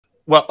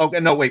Well, okay,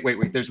 no, wait.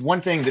 There's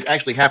one thing that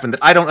actually happened that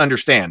I don't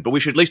understand, but we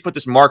should at least put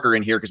this marker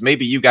in here because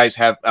maybe you guys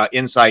have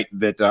insight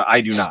that I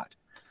do not.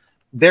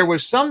 There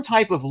was some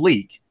type of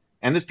leak,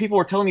 and people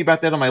were telling me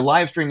about that on my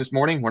live stream this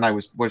morning when I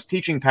was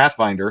teaching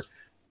Pathfinder,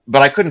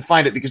 but I couldn't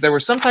find it because there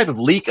was some type of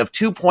leak of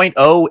 2.0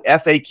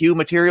 FAQ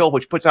material,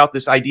 which puts out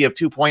this idea of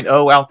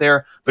 2.0 out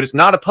there, but it's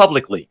not a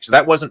public leak. So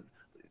that wasn't,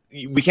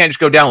 we can't just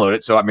go download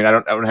it. So, I mean, I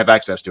don't have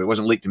access to it. It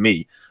wasn't leaked to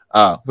me,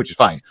 which is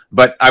fine.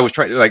 But I was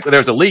trying, like,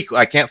 there's a leak.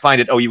 I can't find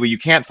it. Oh, you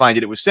can't find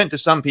it. It was sent to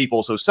some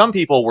people. So some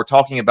people were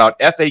talking about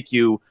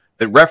FAQ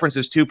that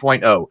references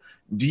 2.0.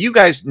 Do you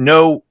guys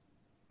know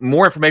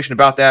more information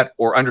about that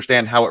or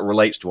understand how it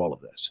relates to all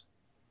of this?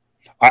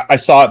 I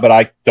saw it, but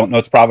I don't know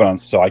its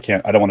provenance, so I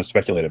don't want to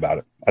speculate about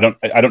it. I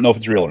don't know if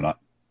it's real or not.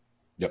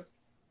 Yep.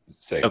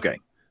 Same. Okay.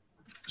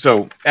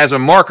 So as a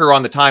marker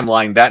on the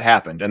timeline, that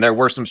happened, and there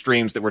were some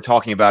streams that were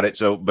talking about it.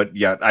 So, but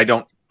yeah, I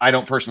don't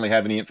personally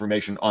have any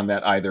information on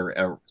that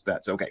either.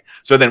 That's okay.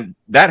 So then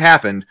that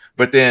happened,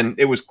 but then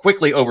it was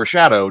quickly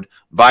overshadowed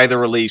by the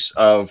release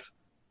of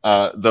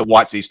the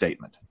WotC's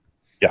statement.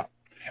 Yeah.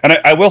 And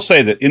I will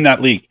say that in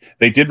that leak,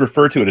 they did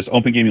refer to it as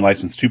Open Gaming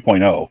License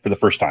 2.0 for the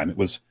first time. It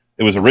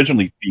was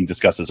originally being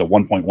discussed as a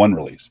 1.1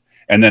 release.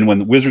 And then when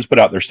the Wizards put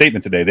out their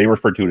statement today, they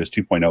referred to it as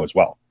 2.0 as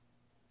well.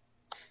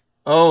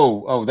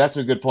 Oh, that's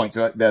a good point.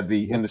 So that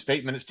in the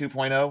statement it's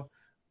 2.0?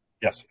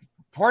 Yes.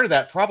 Part of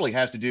that probably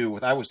has to do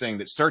with, I was saying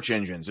that search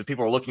engines, if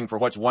people are looking for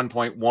what's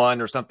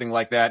 1.1 or something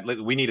like that,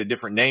 we need a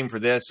different name for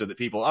this so that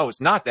people,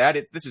 it's not that,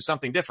 this is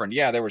something different.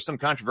 Yeah, there was some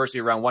controversy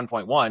around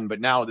 1.1,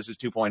 but now this is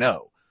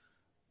 2.0.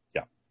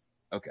 Yeah.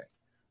 Okay.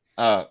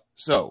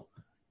 So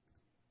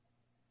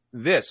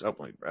this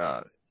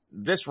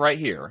right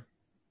here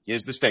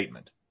is the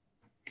statement.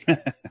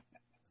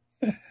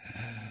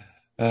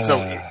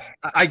 So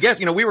I guess,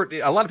 a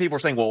lot of people were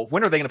saying, well,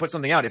 when are they going to put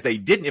something out?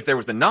 If there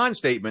was the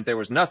non-statement, there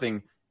was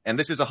nothing, and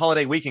this is a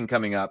holiday weekend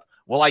coming up.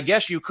 Well, I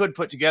guess you could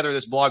put together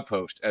this blog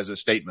post as a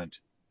statement.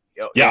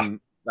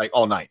 Like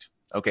all night.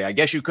 Okay. I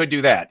guess you could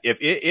do that.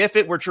 If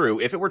it were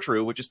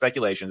true, which is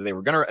speculation, that they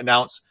were going to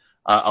announce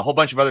a whole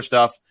bunch of other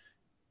stuff.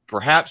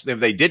 Perhaps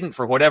if they didn't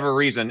for whatever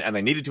reason and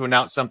they needed to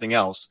announce something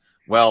else,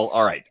 well,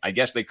 all right, I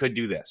guess they could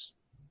do this.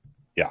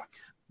 Yeah.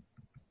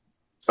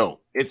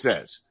 So it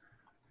says,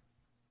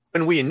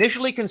 when we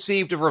initially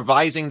conceived of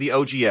revising the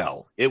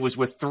OGL, it was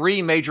with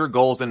three major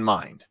goals in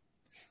mind.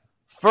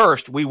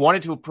 First, we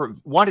wanted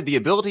the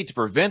ability to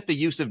prevent the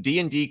use of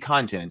D&D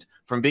content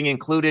from being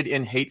included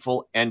in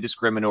hateful and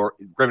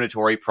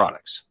discriminatory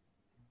products.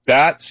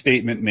 That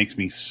statement makes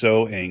me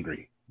so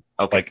angry.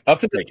 Okay. Like, up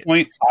to this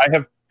point, I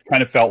have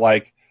kind of felt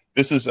like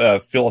this is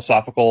a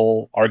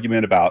philosophical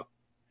argument about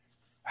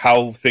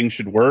how things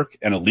should work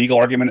and a legal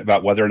argument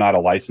about whether or not a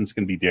license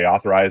can be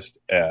deauthorized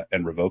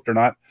and revoked or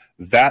not.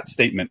 That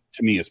statement,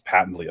 to me, is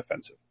patently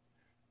offensive.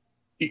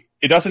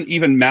 It doesn't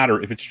even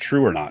matter if it's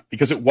true or not,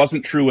 because it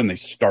wasn't true when they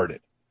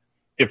started.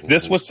 If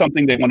this was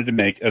something they wanted to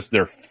make as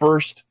their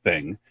first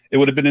thing, it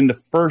would have been in the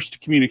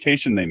first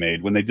communication they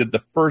made when they did the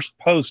first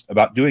post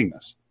about doing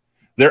this.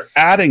 They're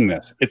adding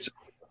this.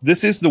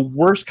 This is the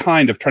worst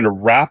kind of trying to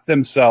wrap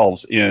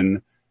themselves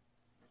in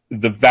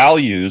the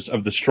values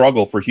of the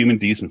struggle for human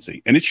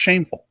decency. And it's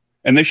shameful.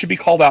 And they should be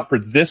called out for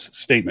this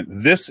statement.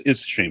 This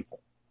is shameful.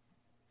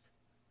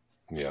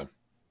 Yeah.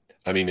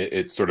 I mean,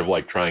 it's sort of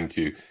like trying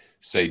to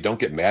say, don't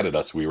get mad at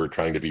us. We were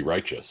trying to be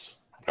righteous.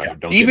 Yeah.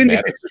 Even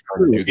if it's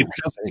true, it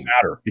doesn't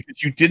matter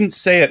because you didn't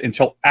say it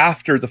until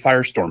after the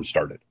firestorm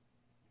started.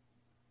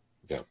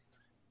 Yeah.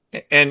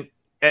 And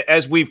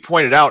as we've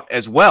pointed out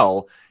as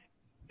well,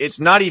 it's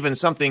not even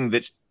something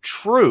that's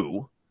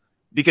true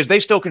because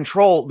they still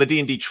control the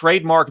D&D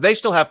trademark. They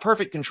still have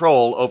perfect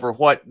control over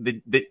what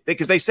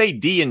because they say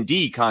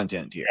D&D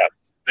content here. Yes.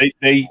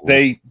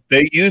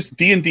 They use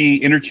D&D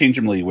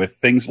interchangeably with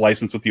things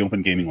licensed with the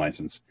Open Gaming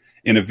License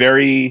in a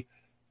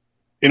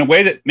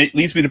way that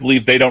leads me to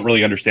believe they don't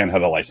really understand how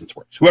the license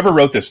works. Whoever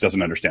wrote this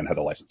doesn't understand how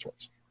the license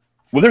works.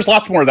 Well, there's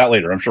lots more of that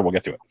later. I'm sure we'll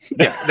get to it.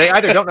 Yeah, they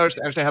either don't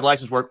understand how the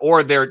license works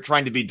or they're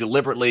trying to be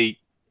deliberately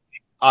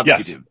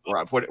obfuscative,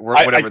 or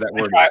whatever that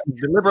word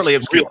is. Deliberately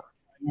obscure.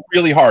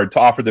 Really hard to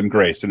offer them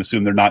grace and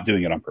assume they're not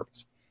doing it on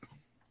purpose.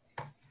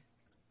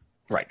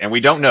 Right, and we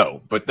don't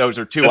know, but those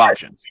are two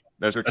options.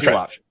 Those are two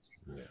options.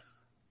 Yeah.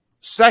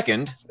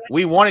 Second,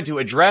 we wanted to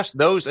address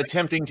those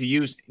attempting to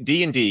use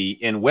D&D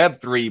in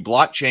Web3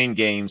 blockchain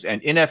games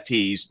and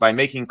NFTs by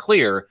making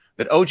clear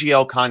that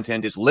OGL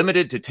content is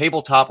limited to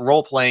tabletop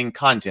role-playing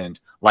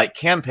content like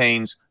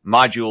campaigns,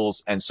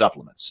 modules, and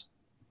supplements.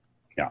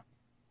 Yeah.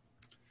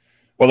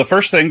 Well, the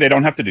first thing they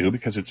don't have to do,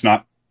 because it's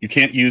not, you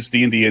can't use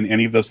D&D in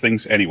any of those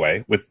things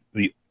anyway with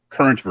the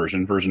current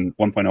version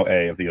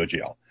 1.0A of the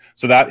OGL.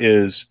 So that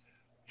is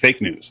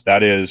fake news.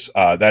 That is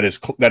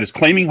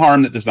claiming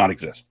harm that does not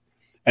exist.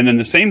 And then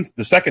the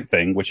second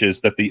thing, which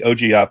is that the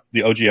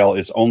OGL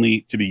is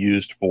only to be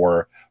used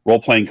for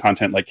role-playing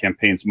content like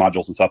campaigns,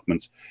 modules, and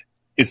supplements,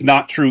 is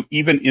not true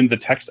even in the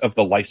text of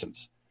the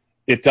license.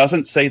 It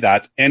doesn't say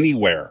that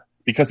anywhere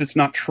because it's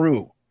not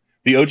true.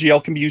 The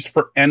OGL can be used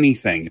for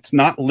anything. It's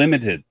not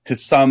limited to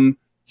some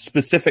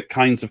specific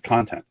kinds of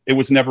content. It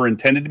was never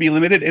intended to be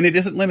limited, and it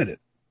isn't limited.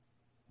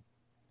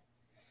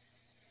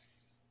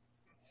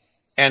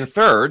 And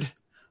third,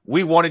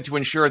 we wanted to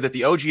ensure that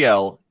the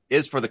OGL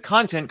is for the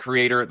content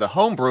creator, the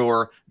home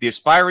brewer, the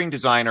aspiring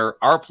designer,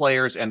 our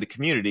players, and the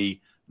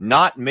community,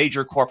 not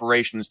major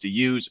corporations to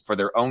use for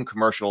their own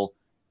commercial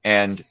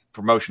and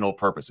promotional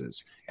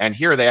purposes. And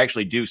here they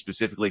actually do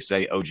specifically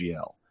say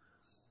OGL.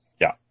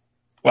 Yeah.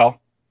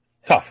 Well,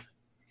 tough.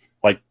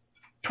 Like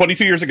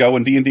 22 years ago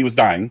when D&D was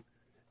dying,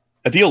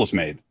 a deal was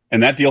made,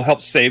 and that deal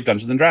helped save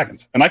Dungeons and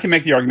Dragons. And I can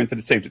make the argument that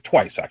it saved it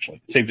twice,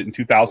 actually. It saved it in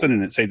 2000,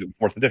 and it saved it in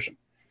 4th edition.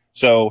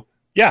 So,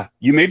 yeah,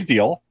 you made a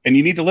deal, and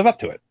you need to live up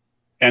to it.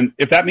 And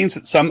if that means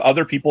that some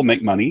other people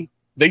make money,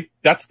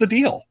 that's the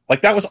deal.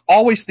 Like, that was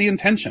always the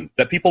intention,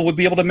 that people would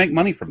be able to make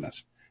money from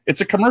this.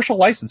 It's a commercial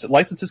license. It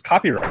licenses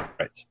copyright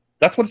rights.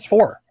 That's what it's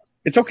for.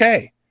 It's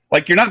okay.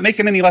 Like, you're not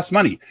making any less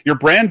money. Your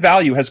brand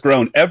value has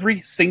grown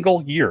every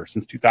single year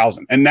since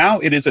 2000. And now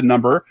it is a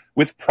number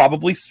with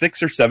probably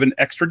 6 or 7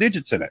 extra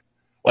digits in it.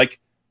 Like,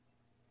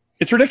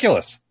 it's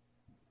ridiculous.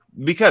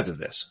 Because of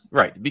this.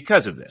 Right.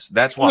 Because of this.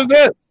 That's why.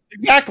 Because of this.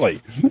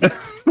 Exactly.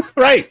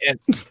 Right.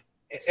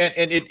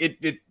 And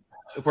it,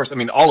 of course, I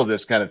mean, all of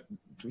this kind of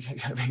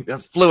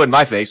flew in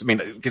my face. I mean,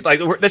 because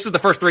this is the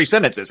first 3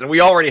 sentences, and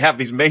we already have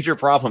these major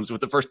problems with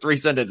the first 3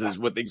 sentences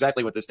with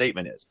exactly what the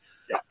statement is.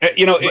 Yeah.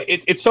 You know,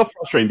 it's so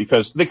frustrating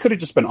because they could have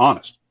just been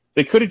honest.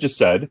 They could have just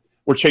said,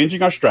 we're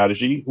changing our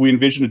strategy. We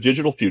envision a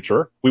digital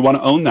future. We want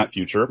to own that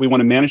future. We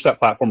want to manage that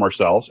platform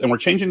ourselves, and we're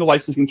changing the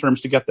licensing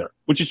terms to get there,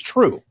 which is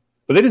true.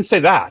 But they didn't say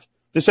that.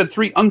 They said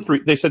three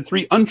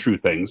untrue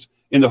things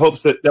in the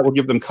hopes that will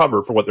give them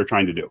cover for what they're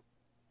trying to do.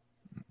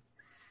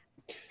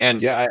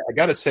 And yeah, I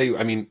got to say,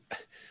 I mean,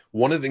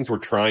 one of the things we're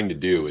trying to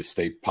do is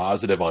stay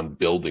positive on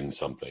building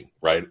something,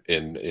 right?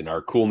 In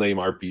our cool name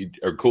RP,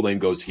 or cool name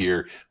goes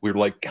here. We're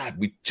like, God,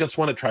 we just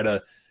want to try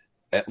to,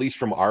 at least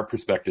from our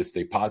perspective,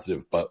 stay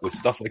positive. But with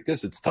stuff like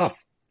this, it's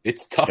tough.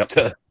 It's tough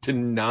to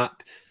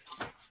not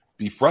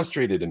be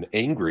frustrated and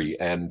angry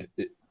and,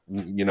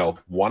 you know,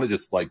 want to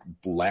just like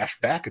lash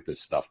back at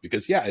this stuff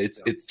because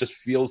it just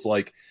feels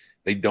like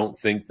they don't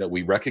think that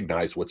we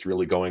recognize what's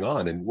really going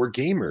on. And we're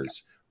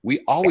gamers.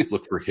 We always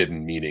look for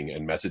hidden meaning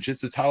and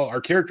messages. It's how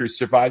our characters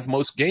survive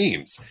most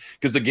games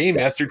because the game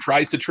master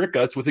tries to trick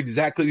us with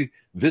exactly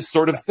this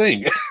sort of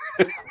thing.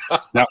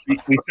 Now, we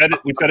said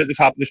at the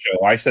top of the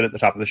show. I said at the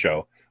top of the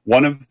show,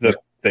 one of the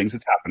things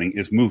that's happening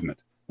is movement.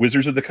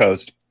 Wizards of the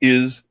Coast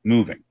is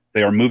moving.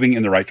 They are moving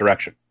in the right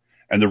direction.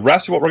 And the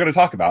rest of what we're going to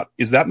talk about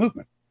is that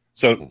movement.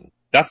 So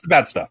that's the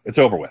bad stuff. It's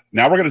over with.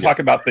 Now we're going to talk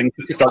about things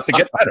that start to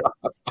get better.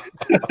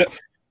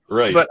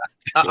 Right. But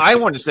I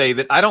want to say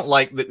that I don't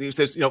like that it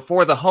says, you know,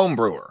 for the home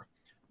brewer.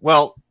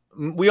 Well,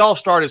 we all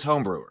start as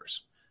home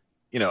brewers,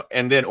 you know,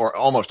 and then, or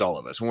almost all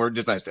of us, when we're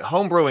just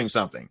home brewing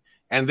something.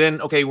 And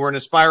then, okay, we're an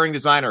aspiring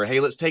designer. Hey,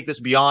 let's take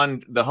this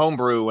beyond the home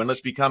brew and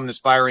let's become an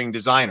aspiring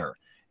designer.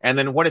 And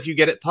then what if you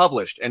get it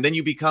published and then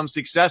you become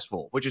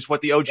successful, which is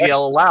what the OGL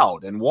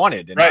allowed and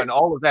wanted and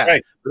all of that.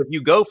 Right. But if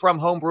you go from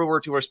home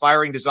brewer to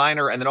aspiring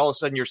designer and then all of a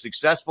sudden you're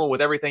successful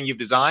with everything you've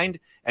designed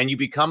and you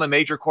become a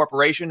major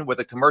corporation with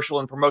a commercial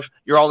and promotion,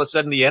 you're all of a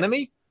sudden the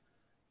enemy?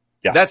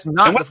 Yeah. That's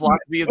not the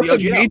philosophy of the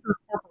OGL. A major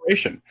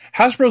corporation?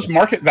 Hasbro's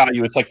market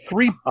value is like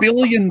 $3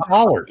 billion.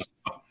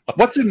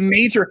 What's a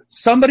major?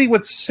 Somebody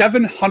with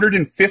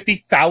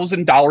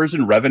 $750,000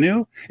 in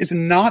revenue is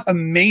not a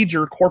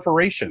major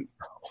corporation.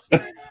 I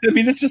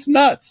mean, it's just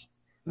nuts.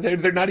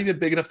 They're not even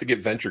big enough to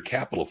get venture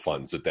capital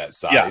funds at that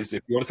size. Yeah.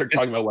 If you want to start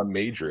talking about what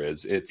major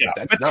is, that's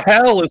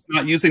Mattel is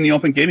not using the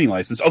open gaming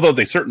license, although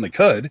they certainly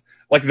could.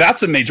 Like,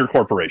 that's a major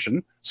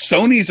corporation.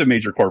 Sony's a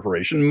major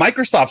corporation.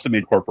 Microsoft's a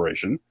major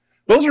corporation.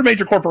 Those are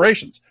major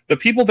corporations. The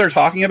people they're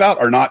talking about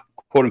are not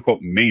quote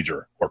unquote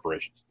major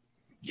corporations.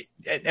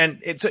 And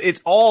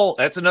it's all,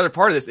 that's another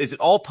part of this. It's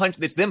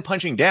them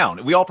punching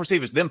down. We all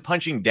perceive it's them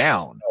punching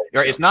down.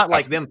 It's not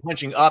like them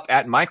punching up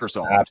at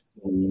Microsoft.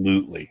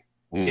 Absolutely.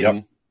 It's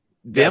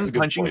them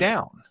punching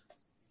down.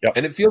 Yep.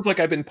 And it feels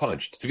like I've been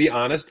punched. To be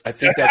honest, I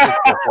think that's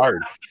what's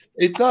required.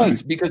 It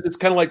does, because it's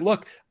kind of like,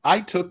 look,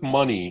 I took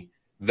money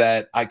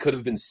that I could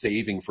have been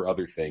saving for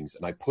other things,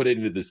 and I put it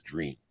into this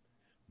dream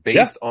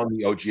based on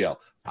the OGL.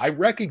 I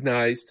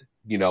recognized,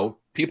 you know,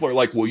 people are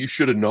like, well, you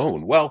should have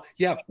known. Well,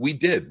 yeah, we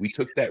did. We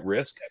took that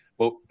risk.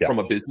 But from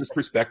a business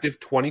perspective,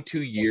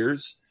 22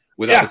 years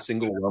without a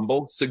single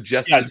rumble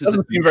suggests this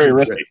is very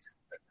risky.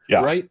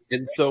 Yeah. Right.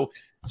 And so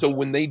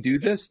when they do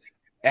this,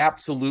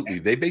 absolutely,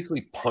 they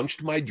basically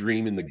punched my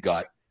dream in the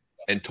gut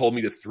and told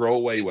me to throw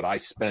away what I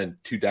spent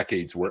 2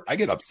 decades worth. I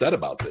get upset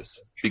about this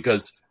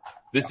because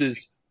this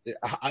is,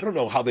 I don't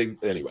know how they,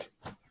 anyway.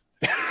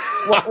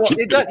 Well,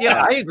 it does.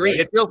 Yeah, I agree.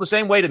 It feels the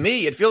same way to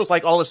me. It feels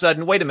like all of a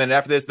sudden, wait a minute,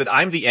 after this, that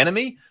I'm the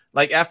enemy.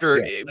 Like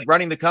after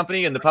running the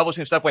company and the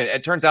publishing stuff, wait,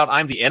 it turns out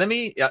I'm the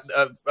enemy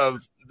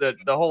of the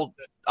whole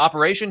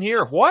operation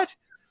here. What?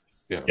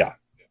 Yeah.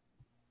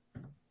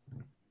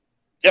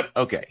 Yep.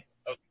 Okay.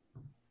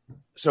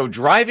 So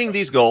driving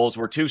these goals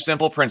were 2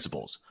 simple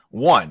principles.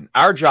 1,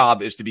 our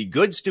job is to be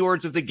good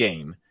stewards of the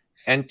game.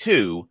 And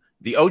 2,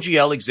 The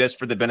OGL exists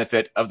for the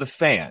benefit of the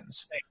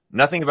fans.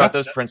 Nothing about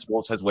those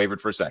principles has wavered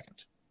for a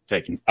second.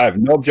 Take it. I have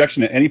no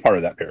objection to any part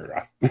of that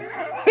paragraph.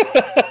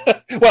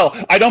 Well,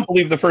 I don't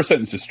believe the first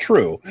sentence is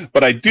true,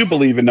 but I do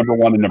believe in number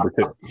 1 and number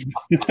 2.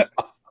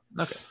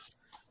 Okay.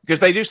 Because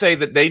they do say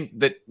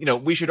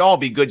that we should all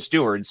be good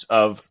stewards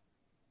of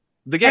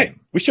the game. Right.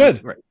 We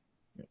should. Right.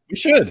 We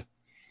should.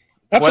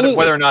 Absolutely.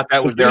 Whether or not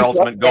that was their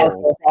ultimate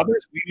goal.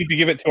 We need to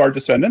give it to our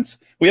descendants.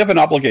 We have an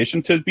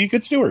obligation to be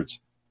good stewards.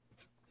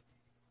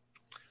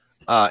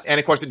 And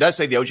of course, it does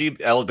say the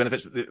OGL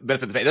benefits the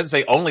fan. It doesn't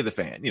say only the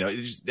fan.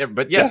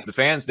 But yes, the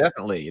fans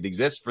definitely. It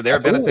exists for their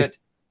benefit.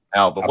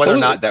 Now, but whether or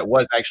not that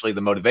was actually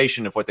the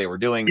motivation of what they were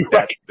doing,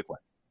 that's the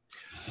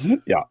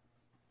question. Yeah.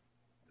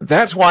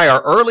 That's why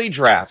our early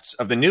drafts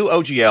of the new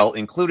OGL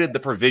included the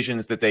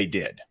provisions that they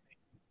did.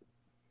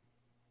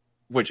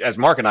 Which, as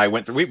Mark and I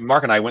went through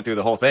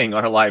the whole thing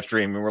on a live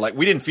stream, and we're like,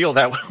 we didn't feel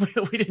that.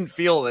 We didn't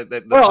feel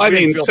that. Well, I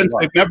mean, since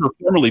they've never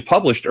formally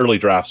published early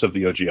drafts of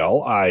the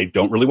OGL, I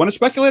don't really want to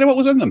speculate on what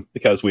was in them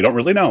because we don't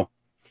really know.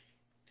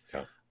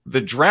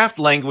 The draft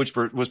language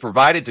was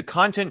provided to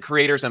content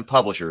creators and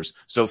publishers,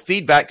 so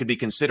feedback could be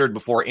considered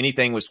before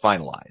anything was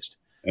finalized.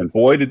 And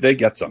boy, did they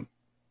get some.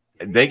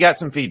 They got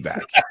some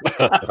feedback.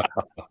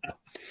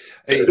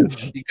 Hey,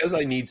 because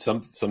I need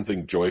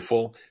something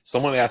joyful,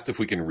 someone asked if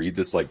we can read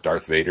this like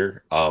Darth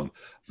Vader.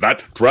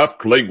 That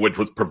draft language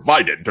was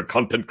provided to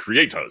content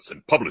creators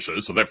and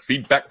publishers so their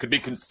feedback could be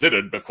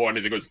considered before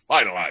anything was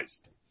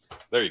finalized.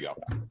 There you go.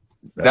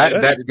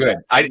 That's good.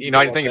 I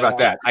didn't think about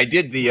that. I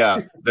did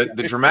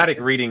the dramatic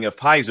reading of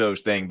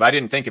Paizo's thing, but I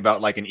didn't think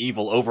about like an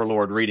evil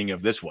overlord reading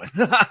of this one.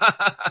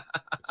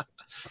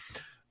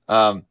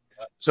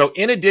 So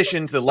in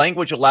addition to the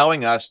language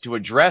allowing us to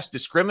address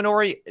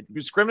discriminatory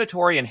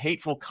and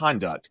hateful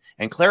conduct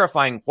and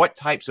clarifying what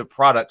types of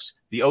products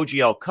the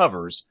OGL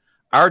covers,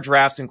 our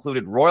drafts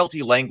included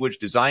royalty language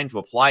designed to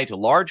apply to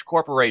large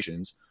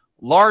corporations,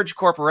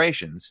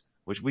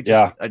 which we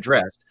just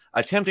addressed,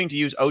 attempting to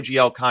use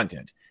OGL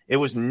content. It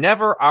was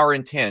never our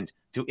intent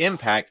to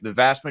impact the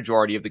vast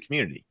majority of the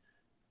community.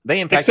 They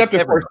impacted Except,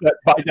 of course, that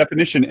by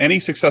definition, any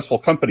successful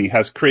company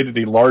has created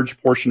a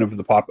large portion of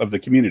the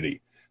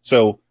community.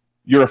 So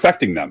you're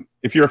affecting them.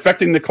 If you're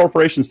affecting the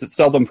corporations that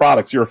sell them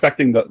products, you're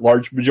affecting the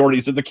large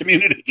majorities of the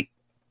community.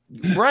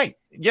 Right.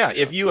 Yeah.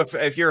 If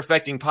you're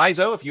affecting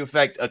Paizo, if you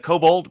affect a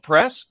Kobold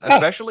Press,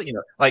 especially,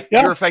 you're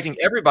affecting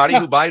everybody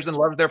who buys and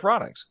loves their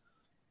products.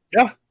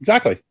 Yeah,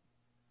 exactly.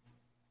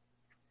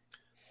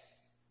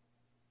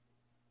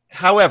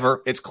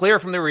 However, it's clear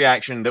from the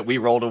reaction that we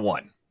rolled a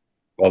 1.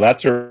 Well,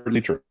 that's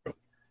certainly true.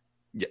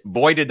 Yeah,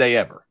 boy, did they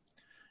ever.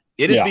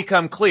 It has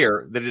become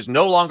clear that it is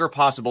no longer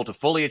possible to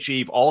fully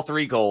achieve all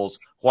 3 goals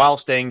while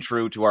staying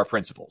true to our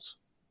principles.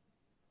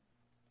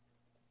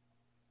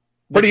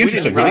 Pretty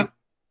interesting, huh?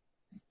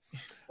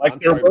 Like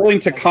they're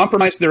willing to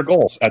compromise their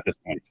goals at this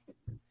point.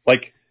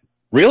 Like,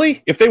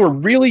 really? If they were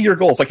really your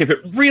goals, like if it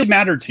really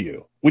mattered to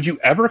you, would you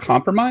ever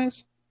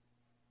compromise?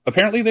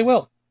 Apparently they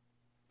will.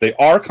 They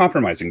are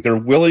compromising. They're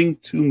willing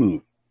to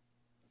move.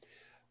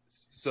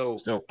 So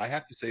I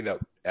have to say that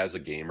as a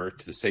gamer,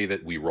 to say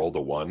that we rolled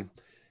a 1,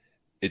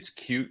 it's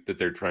cute that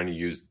they're trying to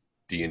use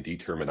D&D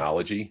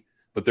terminology,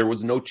 but there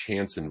was no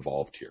chance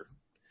involved here.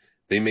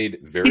 They made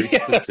very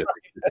specific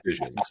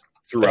decisions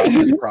throughout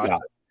this process.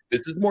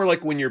 This is more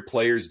like when your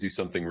players do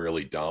something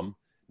really dumb,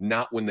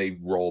 not when they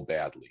roll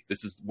badly.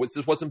 This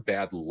wasn't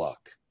bad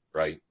luck,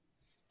 right?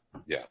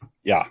 Yeah.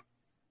 Yeah.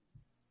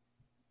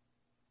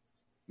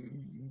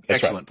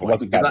 Excellent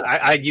point.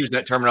 I'd use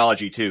that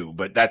terminology too,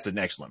 but that's an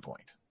excellent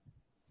point.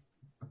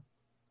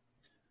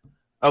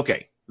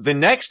 Okay. The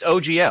next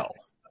OGL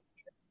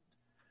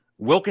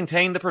will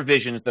contain the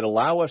provisions that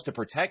allow us to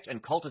protect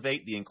and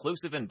cultivate the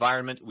inclusive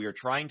environment we are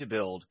trying to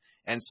build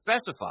and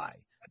specify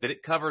that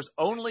it covers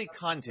only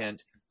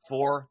content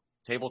for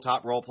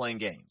tabletop role-playing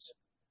games.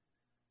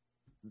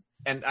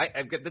 And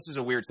this is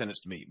a weird sentence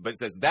to me, but it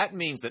says that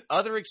means that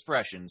other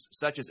expressions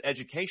such as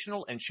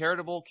educational and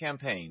charitable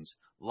campaigns,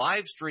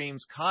 live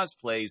streams,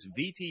 cosplays,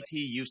 VTT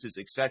uses,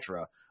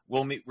 etc.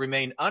 will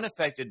remain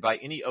unaffected by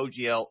any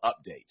OGL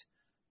update.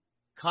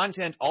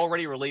 Content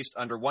already released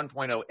under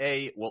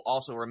 1.0A will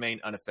also remain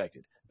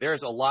unaffected.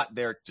 There's a lot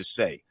there to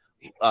say.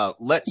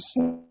 Let's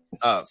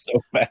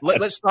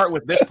start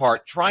with this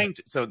part.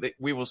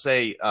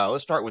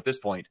 Let's start with this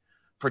point.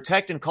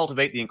 Protect and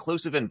cultivate the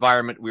inclusive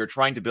environment we are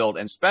trying to build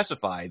and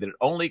specify that it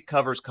only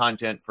covers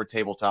content for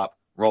tabletop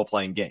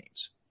role-playing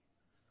games.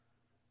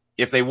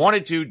 If they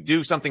wanted to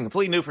do something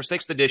completely new for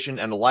 6th edition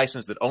and a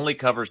license that only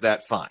covers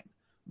that, fine.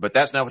 But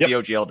that's not what the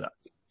OGL does.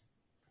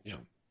 Yeah.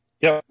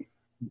 Yep.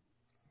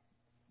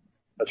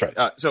 That's right.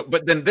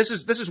 But then this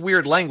is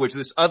weird language.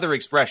 This other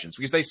expressions,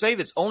 because they say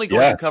that's only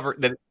going to cover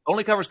that it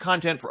only covers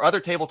content for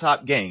other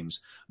tabletop games.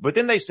 But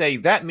then they say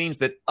that means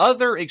that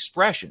other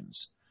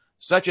expressions,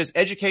 such as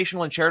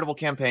educational and charitable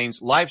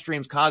campaigns, live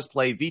streams,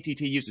 cosplay,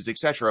 VTT uses,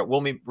 etc.,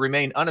 will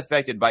remain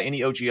unaffected by any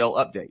OGL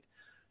update.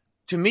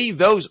 To me,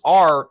 those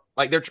are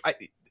like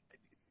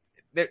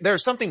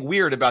there's something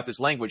weird about this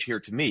language here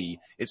to me.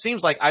 It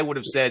seems like I would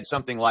have said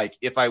something like,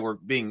 if I were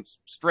being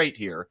straight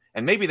here,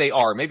 and maybe they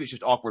are, maybe it's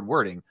just awkward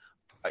wording,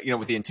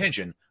 with the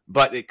intention,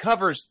 but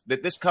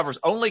this covers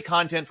only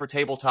content for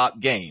tabletop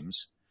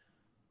games,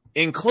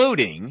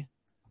 including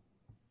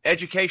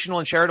educational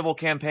and charitable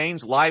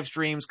campaigns, live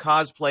streams,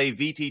 cosplay,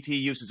 VTT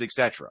uses,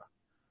 etc.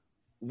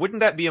 Wouldn't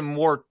that be a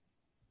more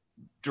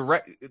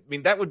direct? I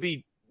mean, that would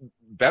be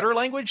better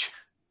language.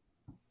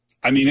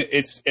 I mean,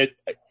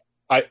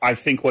 I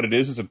think what it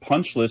is a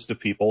punch list of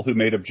people who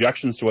made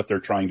objections to what they're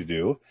trying to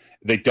do.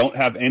 They don't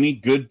have any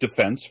good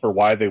defense for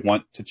why they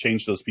want to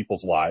change those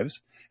people's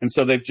lives. And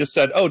so they've just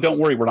said, oh, don't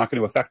worry, we're not going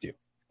to affect you.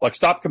 Like,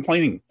 stop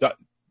complaining.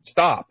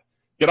 Stop.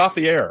 Get off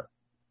the air.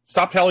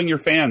 Stop telling your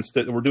fans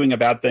that we're doing a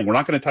bad thing. We're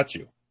not going to touch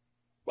you.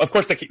 Of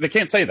course, they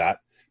can't say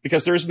that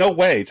because there is no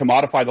way to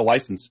modify the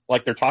license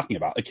like they're talking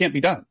about. It can't be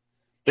done.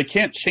 They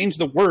can't change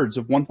the words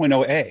of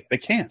 1.0a. They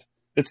can't.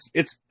 That's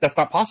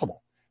not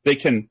possible. They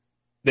can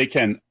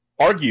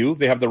argue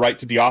they have the right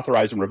to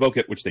deauthorize and revoke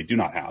it, which they do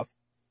not have,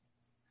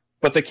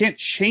 but they can't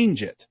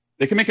change it.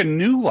 They can make a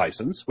new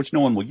license, which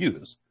no one will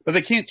use, but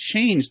they can't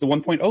change the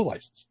 1.0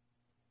 license.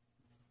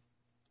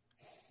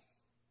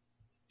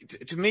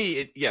 To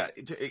me,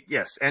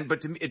 yes,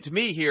 but to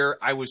me here,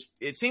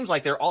 it seems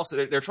like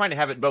they're trying to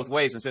have it both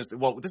ways in the sense that,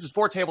 well, this is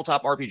for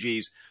tabletop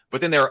RPGs,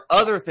 but then there are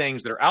other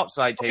things that are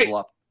outside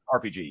tabletop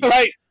RPGs,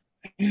 right?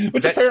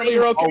 Which that apparently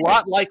are okay. A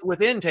lot like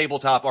within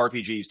tabletop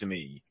RPGs to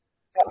me,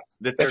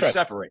 that they're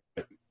separated.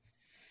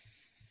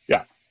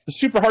 Yeah. It's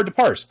super hard to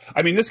parse.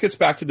 I mean, this gets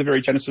back to the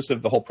very genesis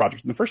of the whole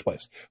project in the first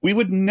place. We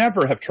would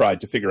never have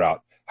tried to figure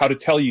out how to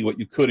tell you what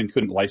you could and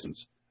couldn't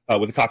license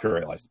with a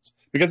copyright license,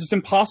 because it's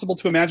impossible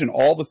to imagine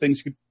all the things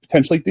you could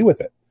potentially do with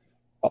it.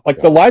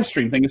 Like the live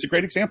stream thing is a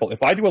great example.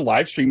 If I do a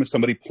live stream of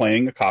somebody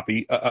playing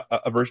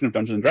a version of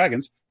Dungeons and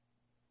Dragons,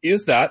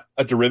 is that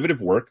a derivative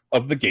work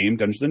of the game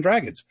Dungeons and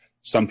Dragons?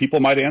 Some people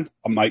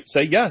might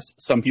say yes.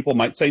 Some people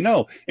might say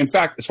no. In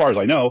fact, as far as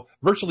I know,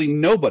 virtually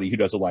nobody who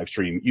does a live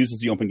stream uses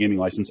the open gaming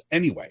license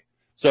anyway.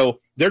 So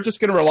they're just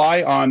going to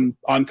rely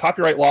on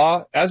copyright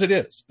law as it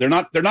is. They're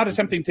not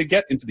attempting to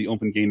get into the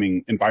open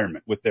gaming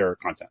environment with their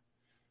content.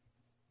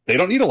 They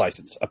don't need a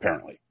license,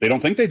 apparently. They don't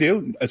think they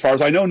do. As far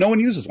as I know, no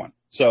one uses one.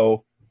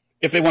 So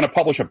if they want to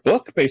publish a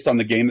book based on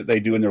the game that they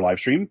do in their live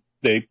stream,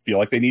 they feel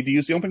like they need to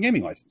use the open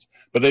gaming license.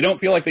 But they don't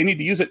feel like they need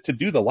to use it to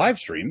do the live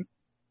stream.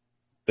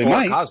 They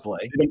might cosplay.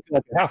 They don't feel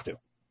like they have to.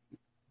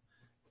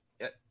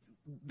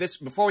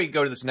 Before we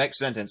go to this next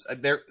sentence,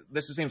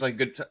 this seems like a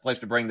good place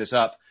to bring this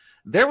up.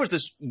 There was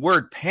this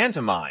word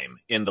pantomime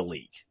in the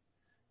leak.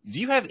 Do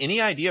you have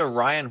any idea,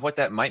 Ryan, what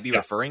that might be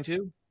referring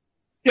to?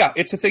 Yeah,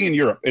 it's a thing in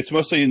Europe. It's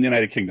mostly in the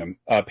United Kingdom.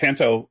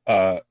 Panto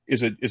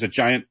is a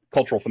giant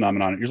cultural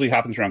phenomenon. It usually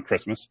happens around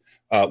Christmas.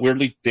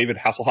 Weirdly, David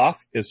Hasselhoff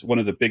is one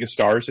of the biggest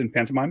stars in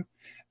pantomime,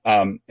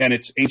 and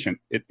it's ancient.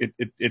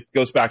 It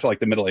goes back to like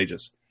the Middle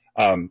Ages.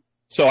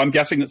 So I'm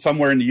guessing that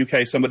somewhere in the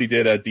UK, somebody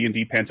did a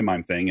D&D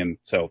pantomime thing, and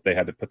so they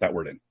had to put that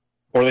word in.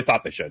 Or they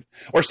thought they should.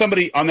 Or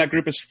somebody on that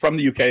group is from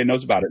the UK and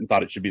knows about it and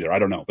thought it should be there. I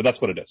don't know, but that's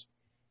what it is.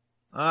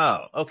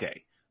 Oh,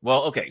 okay.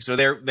 Well, okay. So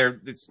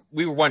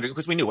we were wondering,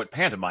 because we knew what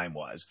pantomime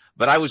was,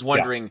 but I was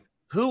wondering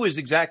who is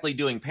exactly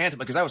doing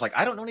pantomime, because I was like,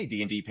 I don't know any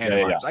D&D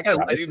pantomimes.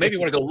 I maybe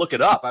want to go look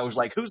it up. I was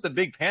like, who's the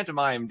big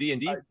pantomime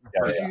D&D?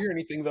 Did you hear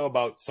anything, though,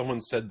 about someone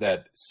said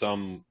that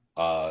some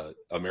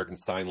American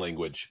Sign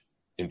Language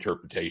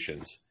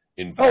interpretations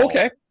involve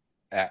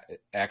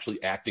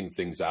actually acting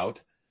things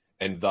out,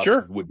 and thus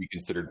would be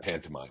considered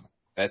pantomime.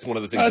 That's one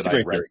of the things that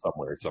I read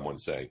somewhere.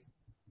 Someone's saying.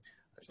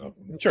 So,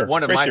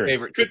 one of my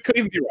favorite could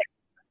even be right.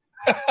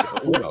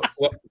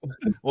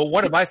 Well,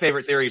 one of my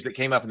favorite theories that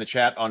came up in the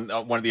chat on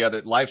one of the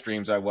other live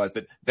streams was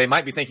that they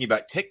might be thinking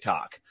about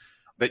TikTok.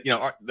 That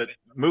the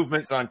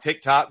movements on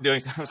TikTok doing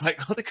something. I was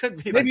like, they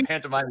could be like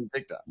pantomime on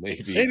TikTok.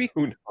 Maybe.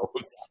 Who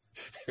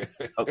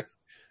knows?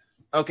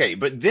 Okay,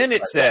 but then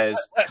it says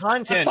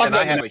content, and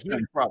I have a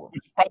huge problem.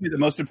 Which is probably the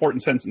most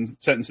important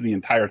sentence in the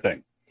entire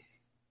thing.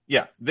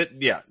 Yeah,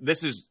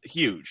 this is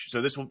huge.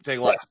 So this will take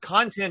a lot. Yeah.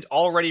 Content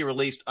already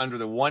released under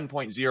the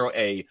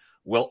 1.0a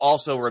will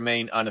also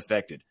remain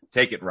unaffected.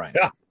 Take it, Ryan.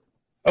 Yeah.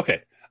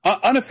 Okay.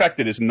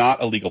 Unaffected is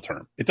not a legal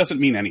term. It doesn't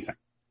mean anything.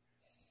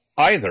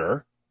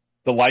 Either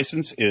the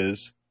license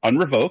is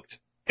unrevoked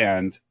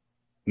and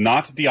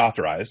not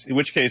deauthorized, in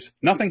which case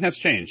nothing has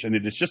changed, and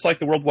it is just like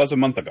the world was a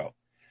month ago.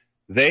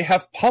 They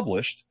have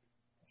published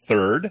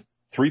 3rd,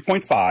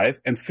 3.5,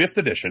 and 5th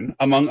edition,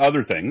 among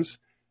other things,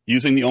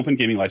 using the Open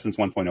Gaming License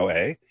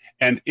 1.0a.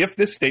 And if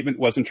this statement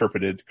was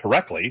interpreted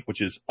correctly,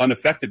 which is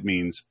unaffected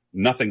means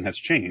nothing has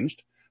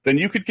changed, then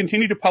you could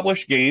continue to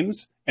publish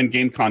games and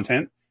game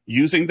content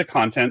using the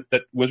content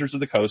that Wizards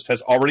of the Coast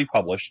has already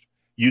published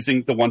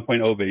using the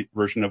 1.0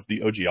 version of the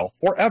OGL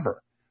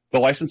forever. The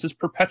license is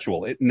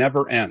perpetual. It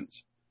never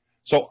ends.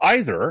 So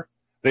either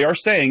they are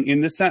saying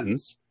in this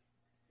sentence,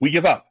 we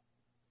give up.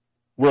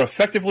 We're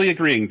effectively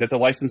agreeing that the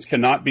license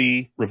cannot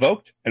be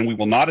revoked and we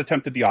will not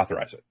attempt to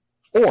deauthorize it.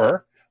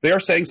 Or they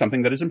are saying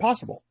something that is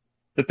impossible,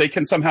 that they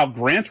can somehow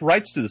grant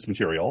rights to this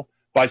material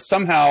by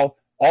somehow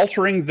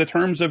altering the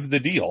terms of the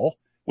deal,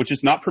 which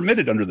is not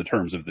permitted under the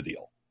terms of the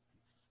deal.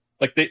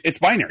 Like it's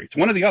binary. It's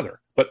one or the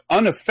other. But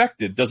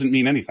unaffected doesn't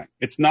mean anything.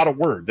 It's not a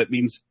word that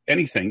means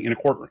anything in a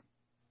courtroom.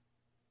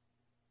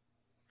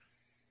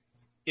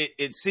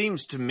 It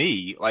seems to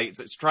me like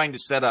it's trying to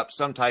set up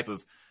some type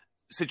of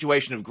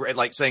situation of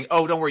like saying,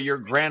 "Oh, don't worry, you're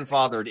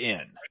grandfathered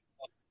in."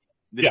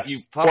 Yes.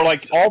 Or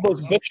like all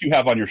those books you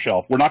have on your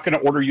shelf, we're not going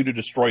to order you to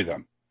destroy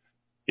them.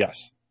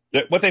 Yes.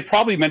 What they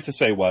probably meant to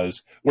say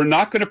was, we're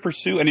not going to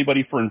pursue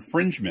anybody for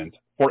infringement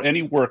for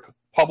any work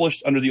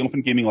published under the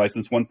Open Gaming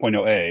License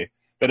 1.0a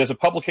that has a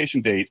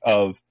publication date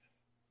of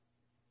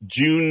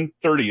June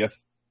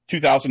 30th,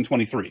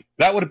 2023.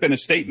 That would have been a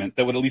statement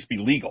that would at least be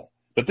legal.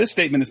 But this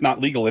statement is not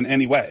legal in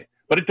any way.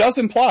 But it does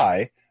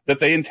imply that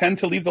they intend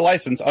to leave the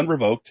license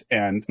unrevoked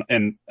and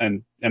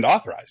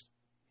authorized.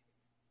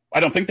 I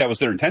don't think that was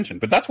their intention,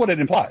 but that's what it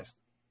implies.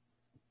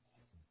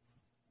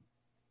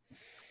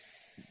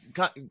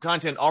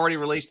 Content already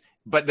released,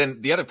 but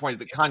then the other point is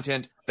the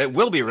content that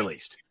will be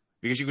released,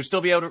 because you will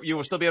still be able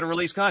to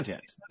release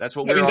content. That's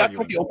what we're arguing. That's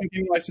what the Open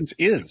Gaming License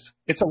is.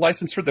 It's a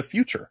license for the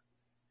future.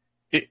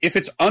 If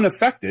it's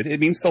unaffected, it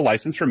means the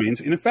license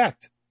remains in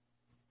effect.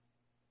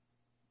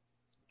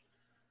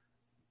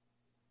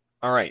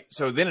 All right.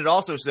 So then it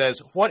also says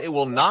what it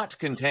will not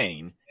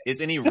contain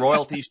is any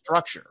royalty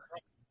structure.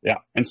 Yeah,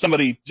 and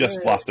somebody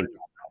just lost their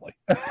job,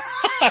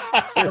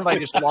 probably. Somebody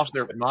just lost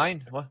their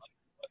mind? What?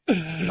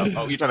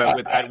 Oh, you're talking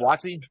about at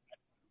WotC's?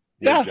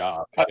 Yeah.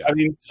 Job. I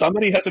mean,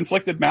 somebody has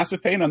inflicted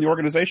massive pain on the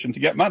organization to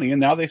get money, and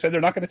now they say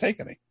they're not going to take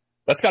any.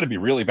 That's got to be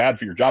really bad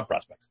for your job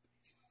prospects.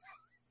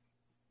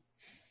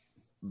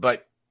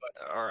 But,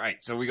 all right,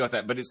 so we got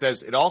that. But it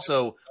says it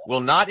also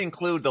will not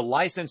include the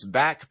license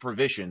back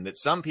provision that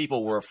some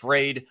people were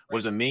afraid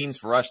was a means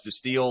for us to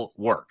steal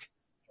work.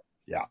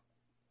 Yeah.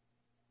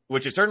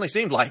 Which it certainly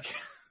seemed like.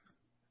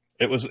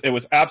 It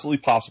was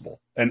absolutely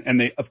possible. And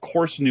they, of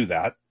course, knew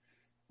that.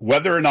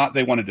 Whether or not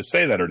they wanted to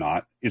say that or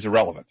not is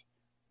irrelevant.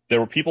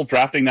 There were people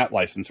drafting that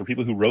license, or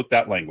people who wrote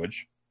that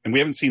language, and we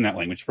haven't seen that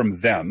language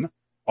from them.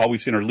 All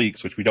we've seen are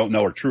leaks, which we don't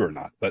know are true or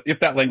not. But if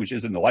that language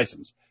is in the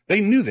license,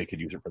 they knew they could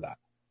use it for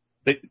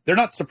that. They're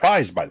not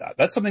surprised by that.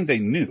 That's something they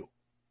knew.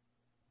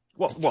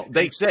 Well,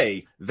 they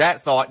say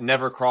that thought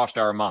never crossed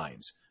our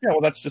minds. Yeah,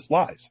 well, that's just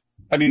lies.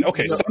 I mean,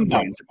 okay, some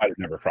minds might have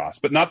never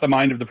crossed, but not the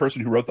mind of the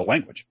person who wrote the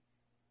language.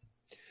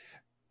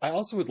 I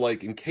also would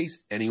like, in case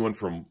anyone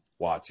from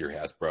WotC or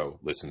Hasbro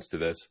listens to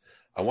this,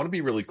 I want to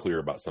be really clear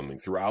about something.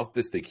 Throughout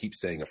this, they keep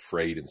saying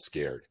afraid and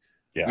scared.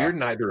 Yeah. We're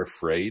neither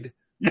afraid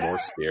nor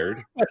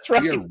scared. That's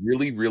right. We are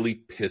really, really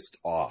pissed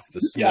off. The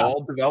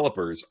small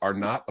developers are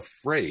not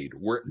afraid.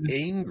 We're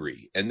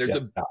angry. And there's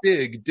a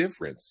big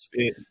difference.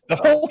 The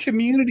whole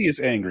community is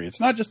angry.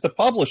 It's not just the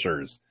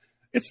publishers.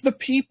 It's the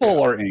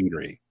people are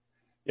angry.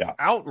 Yeah.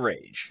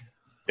 Outrage.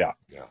 Yeah.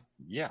 Yeah.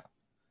 Yeah.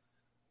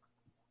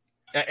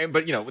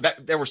 But, you know,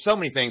 there were so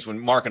many things when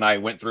Mark and I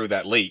went through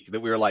that leak that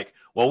we were like,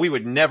 well, we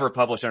would never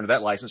publish under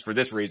that license for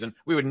this reason.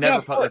 We would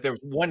never publish. If there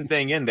was one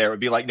thing in there, it would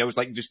be like, no, it was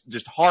like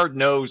just hard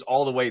nose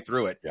all the way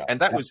through it. Yeah.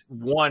 And that was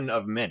one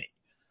of many.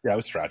 Yeah, it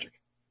was tragic.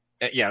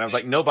 Yeah. And I was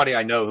like, nobody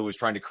I know who was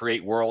trying to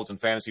create worlds and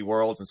fantasy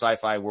worlds and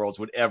sci-fi worlds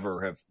would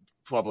ever have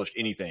published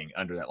anything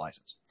under that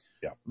license.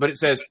 Yeah. But it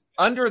says,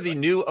 under the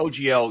new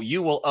OGL,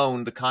 you will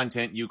own the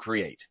content you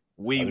create.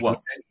 We won't.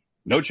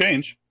 No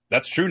change.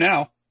 That's true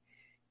now.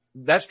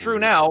 That's true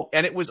now,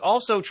 and it was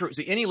also true.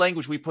 See, any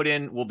language we put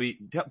in will be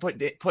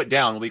put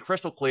down will be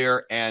crystal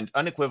clear and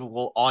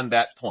unequivocal on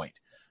that point.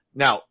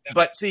 Now,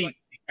 but see,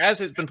 as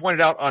has been pointed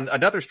out on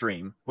another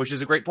stream, which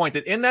is a great point,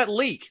 that in that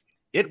leak,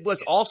 it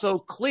was also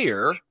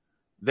clear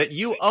that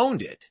you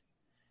owned it.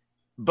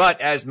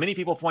 But as many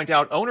people point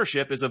out,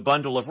 ownership is a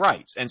bundle of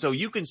rights, and so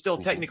you can still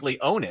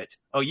technically own it.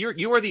 Oh,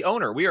 you are the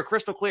owner. We are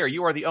crystal clear.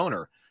 You are the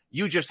owner.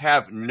 You just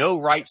have no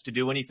rights to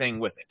do anything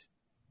with it.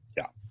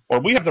 Yeah. Or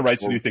we have the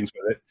rights to do things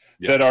with it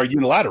that are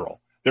unilateral.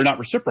 They're not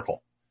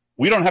reciprocal.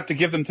 We don't have to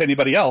give them to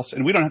anybody else,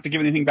 and we don't have to give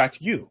anything back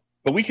to you.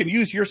 But we can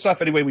use your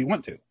stuff any way we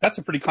want to. That's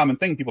a pretty common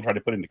thing people try to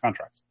put into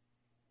contracts.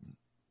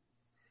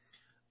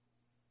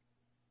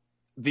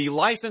 The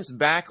license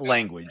back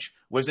language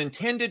was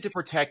intended to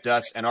protect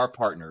us and our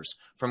partners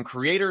from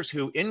creators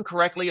who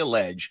incorrectly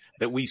allege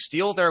that we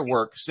steal their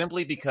work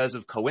simply because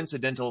of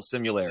coincidental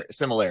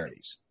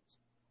similarities.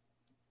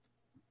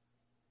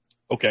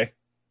 Okay.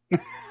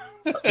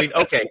 I mean,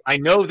 okay, I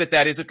know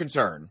that is a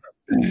concern.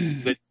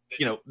 That,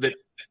 you know, that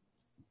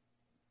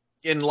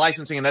in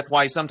licensing, and that's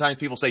why sometimes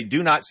people say,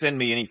 do not send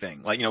me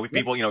anything. Like, you know, if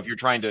people, you know, if you're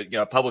trying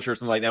to, publish or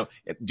something like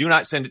that, do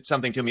not send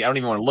something to me. I don't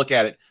even want to look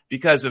at it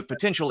because of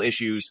potential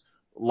issues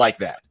like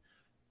that.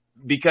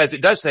 Because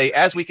it does say,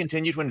 as we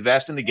continue to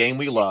invest in the game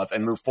we love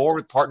and move forward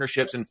with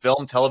partnerships in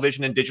film,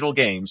 television, and digital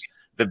games,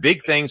 the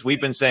big things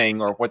we've been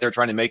saying or what they're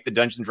trying to make the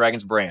Dungeons &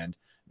 Dragons brand,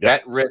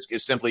 that risk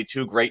is simply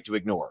too great to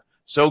ignore.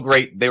 So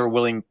great, they were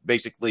willing,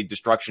 basically,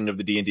 destruction of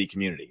the D&D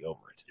community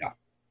over it.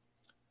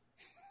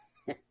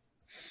 Yeah.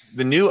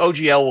 The new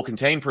OGL will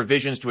contain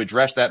provisions to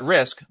address that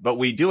risk, but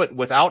we do it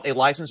without a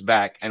license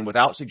back and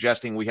without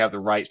suggesting we have the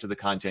rights to the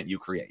content you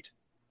create.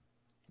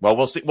 Well,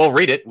 we'll see. We'll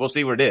read it. We'll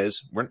see what it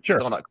is. We're Sure.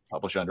 still not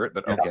published under it,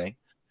 but okay.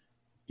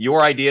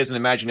 Your ideas and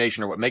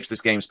imagination are what makes this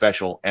game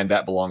special, and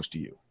that belongs to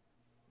you.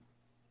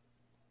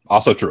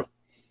 Also true.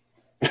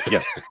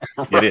 Yes,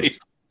 Right. it is.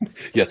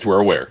 Yes, we're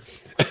aware.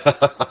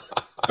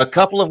 A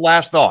couple of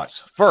last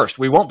thoughts. First,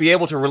 we won't be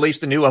able to release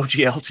the new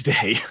OGL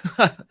today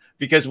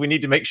because we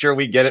need to make sure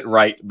we get it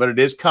right, but it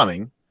is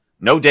coming.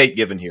 No date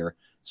given here.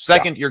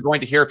 Second, you're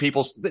going to hear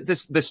people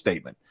this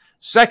statement.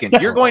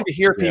 Second, you're going to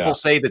hear people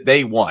say that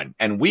they won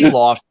and we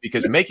lost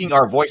because making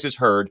our voices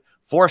heard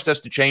forced us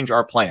to change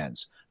our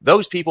plans.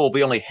 Those people will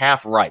be only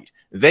half right.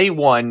 They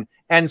won,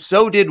 and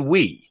so did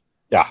we.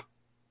 Yeah.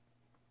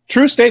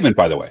 True statement,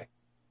 by the way.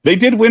 They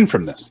did win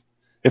from this.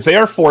 If they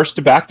are forced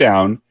to back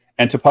down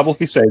and to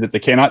publicly say that they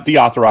cannot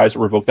deauthorize or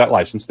revoke that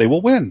license, they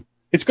will win.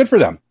 It's good for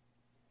them.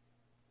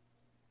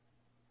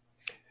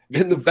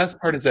 And the best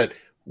part is that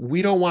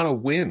we don't want to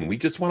win. We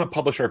just want to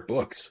publish our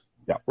books.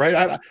 Yeah.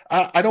 Right.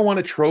 I don't want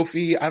a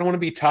trophy. I don't want to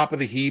be top of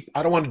the heap.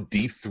 I don't want to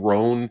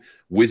dethrone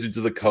Wizards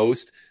of the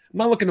Coast. I'm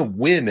not looking to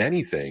win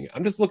anything.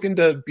 I'm just looking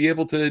to be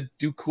able to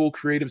do cool,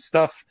 creative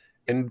stuff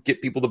and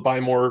get people to buy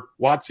more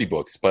WotC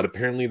books. But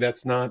apparently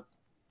that's not,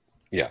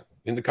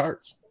 in the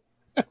cards.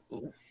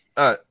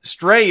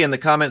 Stray in the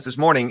comments this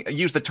morning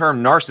used the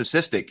term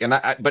narcissistic, and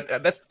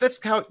but that's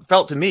how it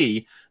felt to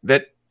me.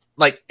 That,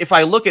 like, if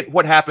I look at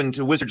what happened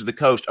to Wizards of the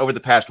Coast over the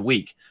past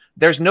week,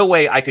 there's no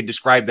way I could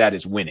describe that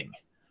as winning.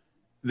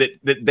 That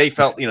they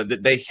felt,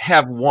 that they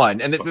have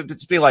won, and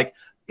it's be like,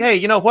 hey,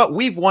 you know what,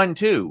 we've won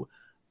too.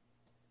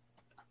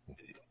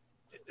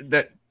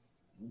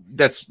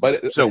 That's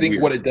but so I think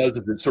weird. what it does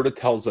is it sort of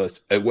tells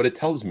us what it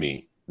tells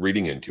me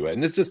reading into it,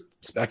 and it's just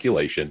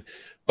speculation,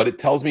 but it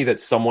tells me that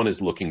someone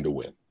is looking to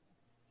win.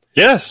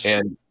 Yes.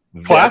 And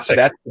Classic.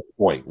 That's the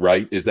point,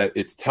 right? Is that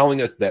it's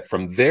telling us that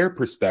from their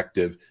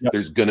perspective,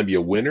 there's going to be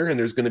a winner and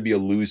there's going to be a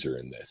loser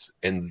in this.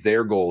 And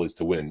their goal is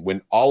to win.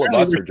 When all of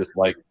us are just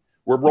like,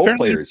 we're role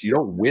players. You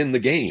don't win the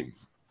game.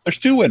 There's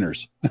two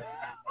winners.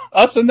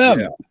 Us and them.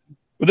 Yeah.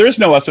 But there is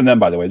no us and them,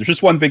 by the way. There's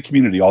just one big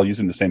community all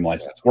using the same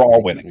license. We're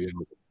all winning.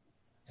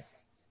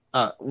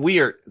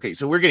 We are okay.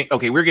 So we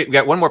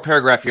got one more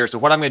paragraph here. So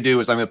what I'm going to do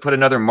is I'm going to put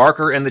another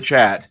marker in the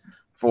chat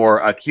for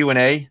a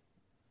Q&A.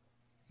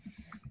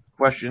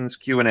 Questions,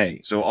 Q&A.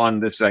 So on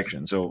this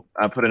section. So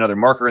I put another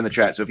marker in the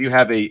chat. So if you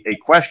have a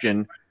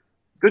question,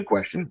 good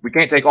question. We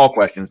can't take all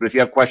questions, but if you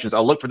have questions,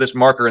 I'll look for this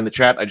marker in the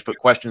chat. I just put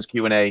questions,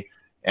 Q&A,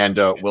 and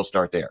we'll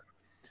start there.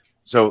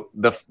 So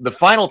the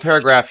final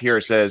paragraph here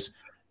says,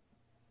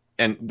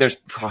 and there's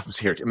problems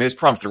here. I mean, there's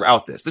problems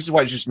throughout this. This is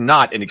why it's just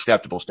not an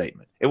acceptable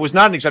statement. It was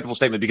not an acceptable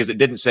statement because it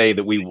didn't say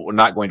that we were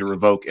not going to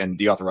revoke and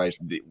deauthorize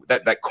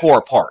that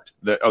core part,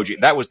 the OG.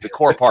 That was the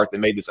core part that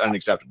made this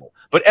unacceptable.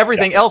 But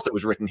everything else that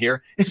was written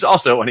here is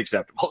also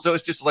unacceptable. So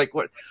it's just like,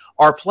 what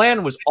our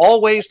plan was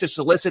always to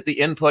solicit the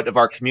input of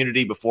our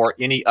community before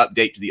any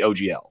update to the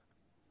OGL.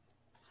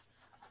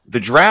 The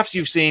drafts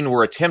you've seen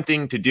were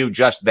attempting to do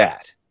just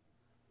that.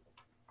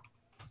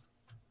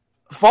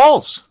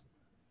 False.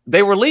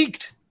 They were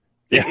leaked.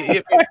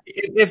 Yeah.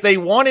 If they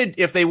wanted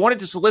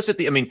to solicit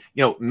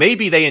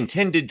maybe they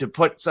intended to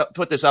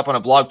put this up on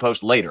a blog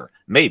post later.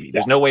 Maybe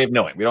there's no way of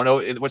knowing. We don't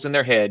know what's in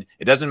their head.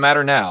 It doesn't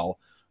matter now.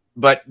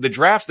 But the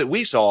drafts that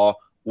we saw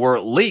were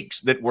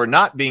leaks that were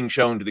not being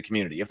shown to the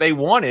community. If they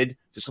wanted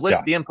to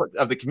solicit the input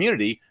of the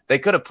community, they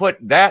could have put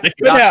that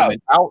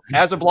document out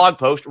as a blog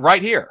post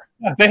right here.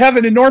 Yeah, they have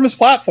an enormous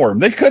platform.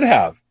 They could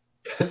have.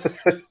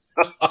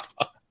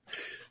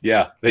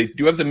 Yeah, they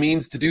do have the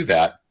means to do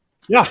that.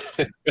 Yeah.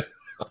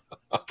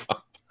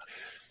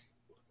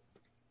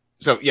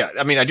 So,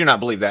 I do not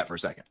believe that for a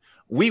second.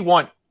 We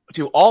want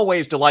to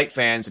always delight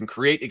fans and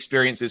create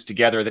experiences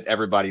together that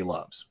everybody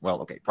loves.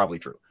 Well, okay, probably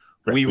true.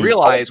 Right. We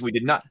realize we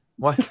did not.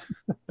 What?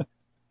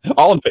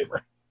 All in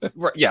favor.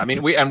 Yeah,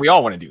 we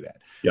all want to do that.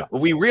 Yeah.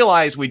 We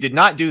realize we did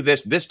not do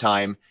this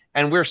time,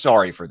 and we're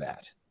sorry for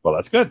that. Well,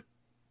 that's good.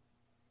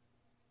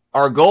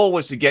 Our goal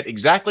was to get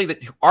exactly the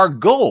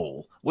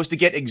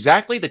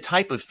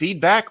type of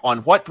feedback on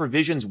what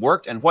provisions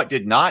worked and what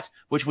did not,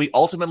 which we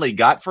ultimately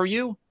got for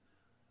you.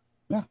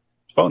 Yeah,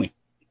 it's phony.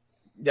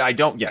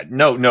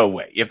 No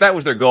way. If that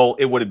was their goal,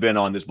 it would have been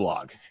on this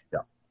blog.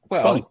 Yeah.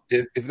 Well,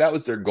 if that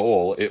was their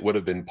goal, it would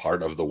have been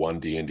part of the one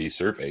D&D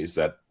surveys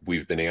that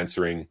we've been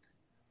answering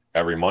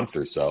every month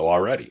or so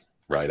already,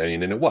 right?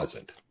 And it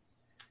wasn't.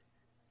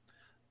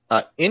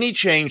 Any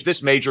change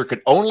this major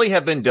could only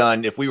have been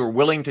done if we were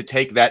willing to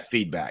take that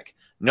feedback,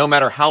 no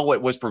matter how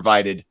it was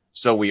provided.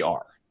 So we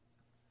are.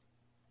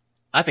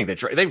 I think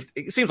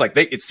it seems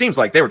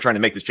like they were trying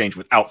to make this change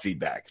without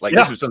feedback.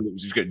 This was something that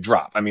was just going to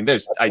drop.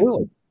 I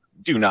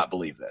do not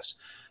believe this.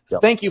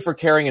 Yep. Thank you for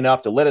caring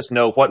enough to let us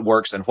know what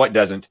works and what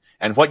doesn't,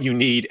 and what you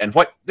need, and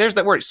there's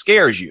that word,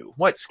 scares you.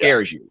 What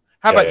scares you?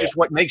 How about just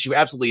what makes you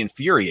absolutely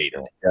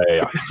infuriated?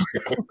 Yeah.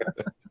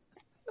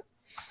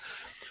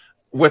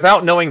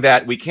 Without knowing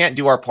that, we can't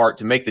do our part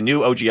to make the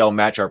new OGL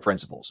match our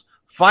principles.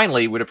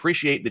 Finally, we'd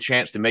appreciate the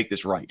chance to make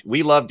this right.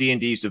 We love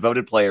D&D's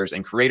devoted players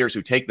and creators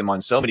who take them on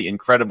so many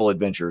incredible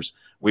adventures.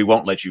 We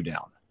won't let you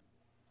down.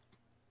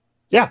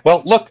 Yeah,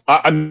 well, look,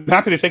 I'm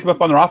happy to take them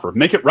up on their offer.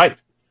 Make it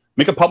right.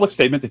 Make a public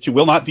statement that you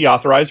will not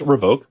deauthorize or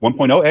revoke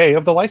 1.0A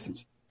of the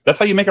license. That's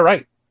how you make it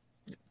right.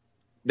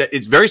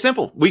 It's very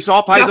simple. We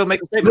saw Paizo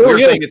make a statement. We're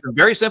saying it's a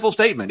very simple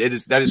statement.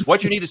 That is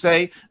what you need to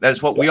say. That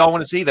is what we all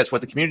want to see. That's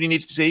what the community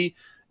needs to see.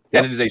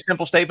 And it is a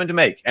simple statement to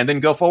make. And then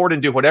go forward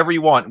and do whatever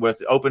you want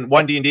with open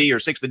 1D&D or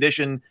 6th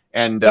edition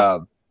and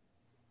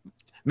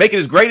make it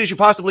as great as you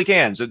possibly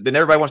can. So then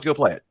everybody wants to go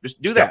play it.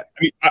 Just do that. I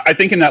mean, I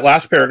think in that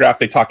last paragraph,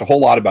 they talked a whole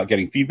lot about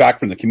getting feedback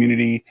from the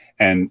community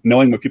and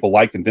knowing what people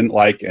liked and didn't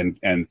like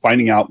and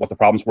finding out what the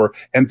problems were.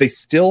 And they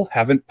still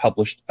haven't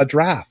published a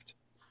draft.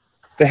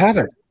 They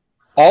haven't.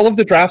 All of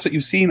the drafts that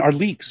you've seen are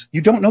leaks.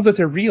 You don't know that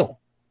they're real.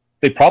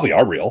 They probably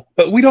are real,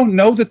 but we don't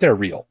know that they're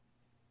real.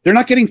 They're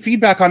not getting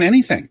feedback on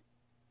anything.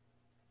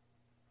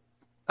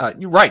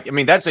 You're right. I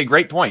mean, that's a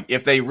great point.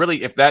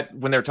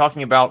 When they're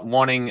talking about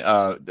wanting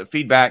the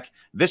feedback,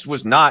 this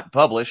was not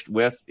published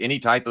with any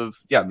type of,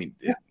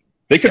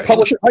 They could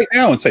publish it right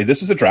now and say,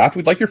 this is a draft.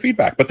 We'd like your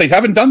feedback, but they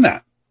haven't done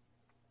that.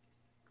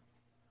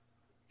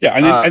 Yeah.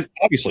 And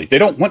obviously they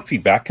don't want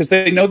feedback because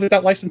they know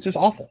that license is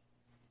awful.